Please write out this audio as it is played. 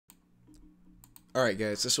Alright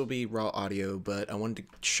guys, this will be raw audio, but I wanted to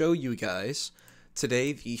show you guys,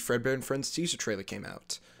 today the Fredbear and Friends teaser trailer came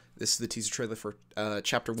out. This is the teaser trailer for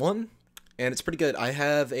Chapter 1, and it's pretty good. I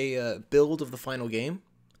have a build of the final game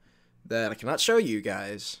that I cannot show you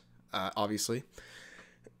guys, obviously,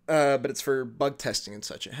 but it's for bug testing and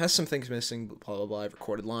such. It has some things missing, blah blah blah, I've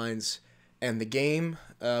recorded lines, and the game,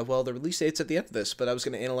 well, the release date's at the end of this, but I was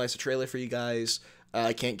going to analyze the trailer for you guys.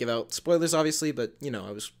 I can't give out spoilers, obviously, but, you know,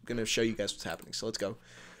 I was going to show you guys what's happening, so let's go.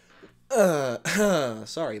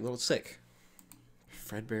 Sorry, a little sick.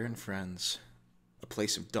 Fredbear and Friends. A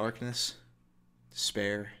place of darkness,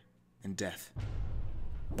 despair, and death.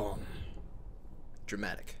 Boom.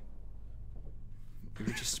 Dramatic. We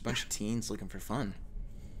were just a bunch of teens looking for fun.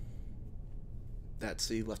 That's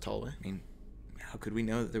the left hallway. I mean, how could we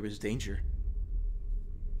know that there was danger?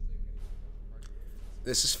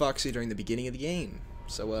 This is Foxy during the beginning of the game.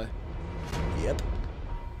 So, yep.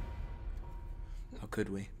 How could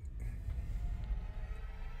we?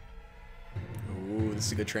 Ooh, this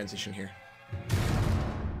is a good transition here.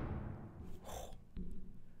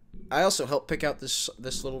 I also helped pick out this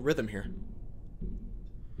little rhythm here.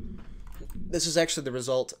 This is actually the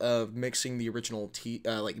result of mixing the original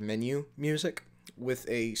menu music with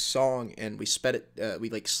a song, and we sped it,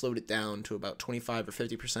 we slowed it down to about 25 or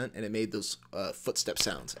 50%, and it made those footstep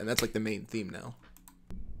sounds, and that's like the main theme now.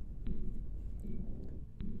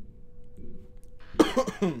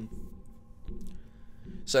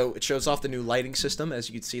 So it shows off the new lighting system. As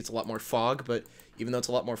you can see, it's a lot more fog, but even though it's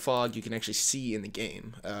a lot more fog, you can actually see in the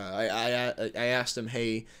game. I asked him,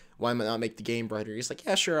 hey, why not make the game brighter? He's like,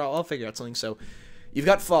 yeah, sure, I'll figure out something. So you've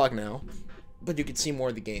got fog now, but you can see more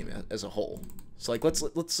of the game as a whole. So like, let's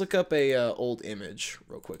look up a old image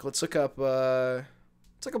real quick. Let's look up one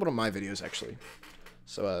of my videos actually.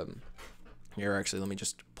 So here actually, let me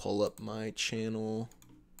just pull up my channel.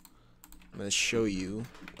 I'm gonna show you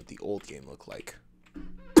what the old game looked like.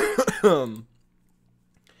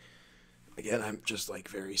 Again, I'm just like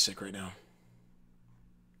very sick right now.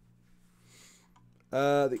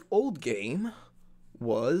 The old game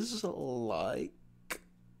was like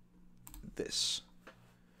this.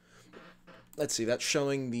 Let's see, that's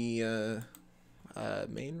showing the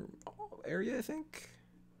main area, I think.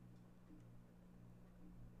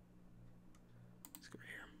 Let's go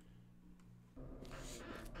here.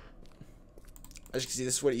 As you can see,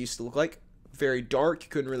 this is what it used to look like. Very dark, you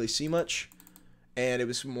couldn't really see much, and it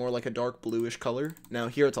was more like a dark bluish color. Now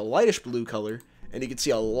here it's a lightish blue color, and you can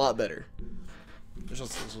see a lot better. There's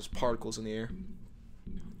just those particles in the air.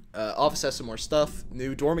 Office has some more stuff.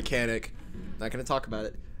 New door mechanic. Not gonna talk about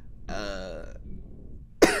it.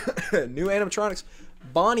 New animatronics.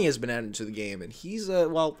 Bonnie has been added to the game, and he's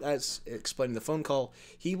well, as explained in the phone call,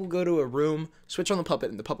 he will go to a room, switch on the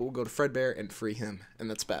puppet, and the puppet will go to Fredbear and free him, and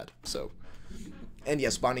that's bad. So, and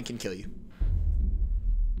yes, Bonnie can kill you.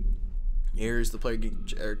 Here's the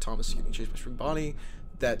player Thomas getting chased by Spring Bonnie.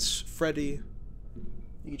 That's Freddy.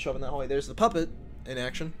 You can shove in that hallway. There's the puppet in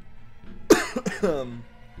action. Then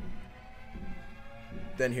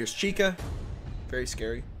here's Chica. Very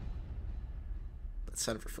scary. That's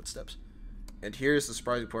sound of her footsteps. And here's the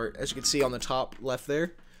surprising part. As you can see on the top left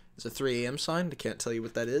there, there's a 3 a.m. sign. I can't tell you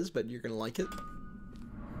what that is, but you're going to like it.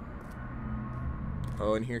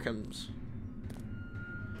 Oh, and here comes...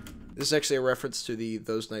 This is actually a reference to the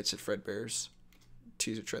Those Nights at Fredbear's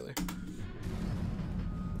teaser trailer.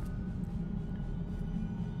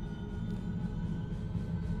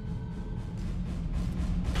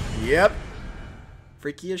 Yep.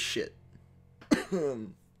 Freaky as shit.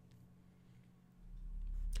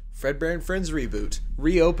 Fredbear and Friends Reboot.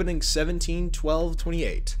 Reopening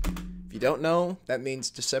 17/12/28. If you don't know, that means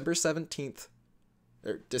December 17th,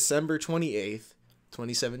 or December 28th,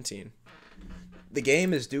 2017. The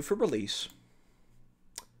game is due for release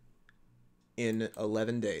in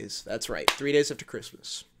 11 days. That's right, 3 days after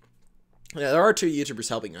Christmas. Now, there are 2 YouTubers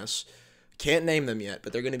helping us. Can't name them yet,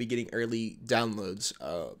 but they're going to be getting early downloads,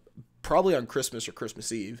 probably on Christmas or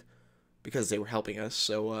Christmas Eve, because they were helping us.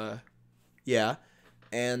 So, yeah.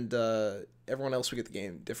 And everyone else will get the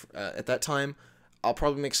game at that time. I'll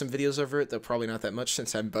probably make some videos over it, though probably not that much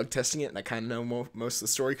since I'm bug testing it, and I kind of know most of the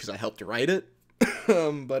story because I helped to write it.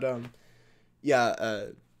 Yeah,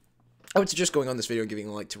 I would suggest going on this video and giving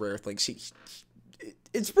a like to Rare Things.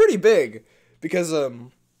 It's pretty big, because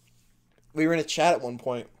we were in a chat at one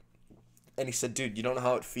point, and he said, dude, you don't know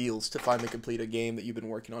how it feels to finally complete a game that you've been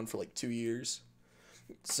working on for like 2 years.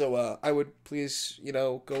 So I would please, you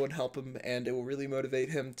know, go and help him, and it will really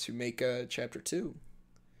motivate him to make Chapter 2.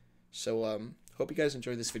 So hope you guys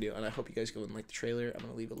enjoyed this video, and I hope you guys go and like the trailer. I'm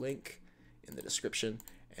going to leave a link in the description,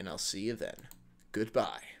 and I'll see you then.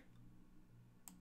 Goodbye.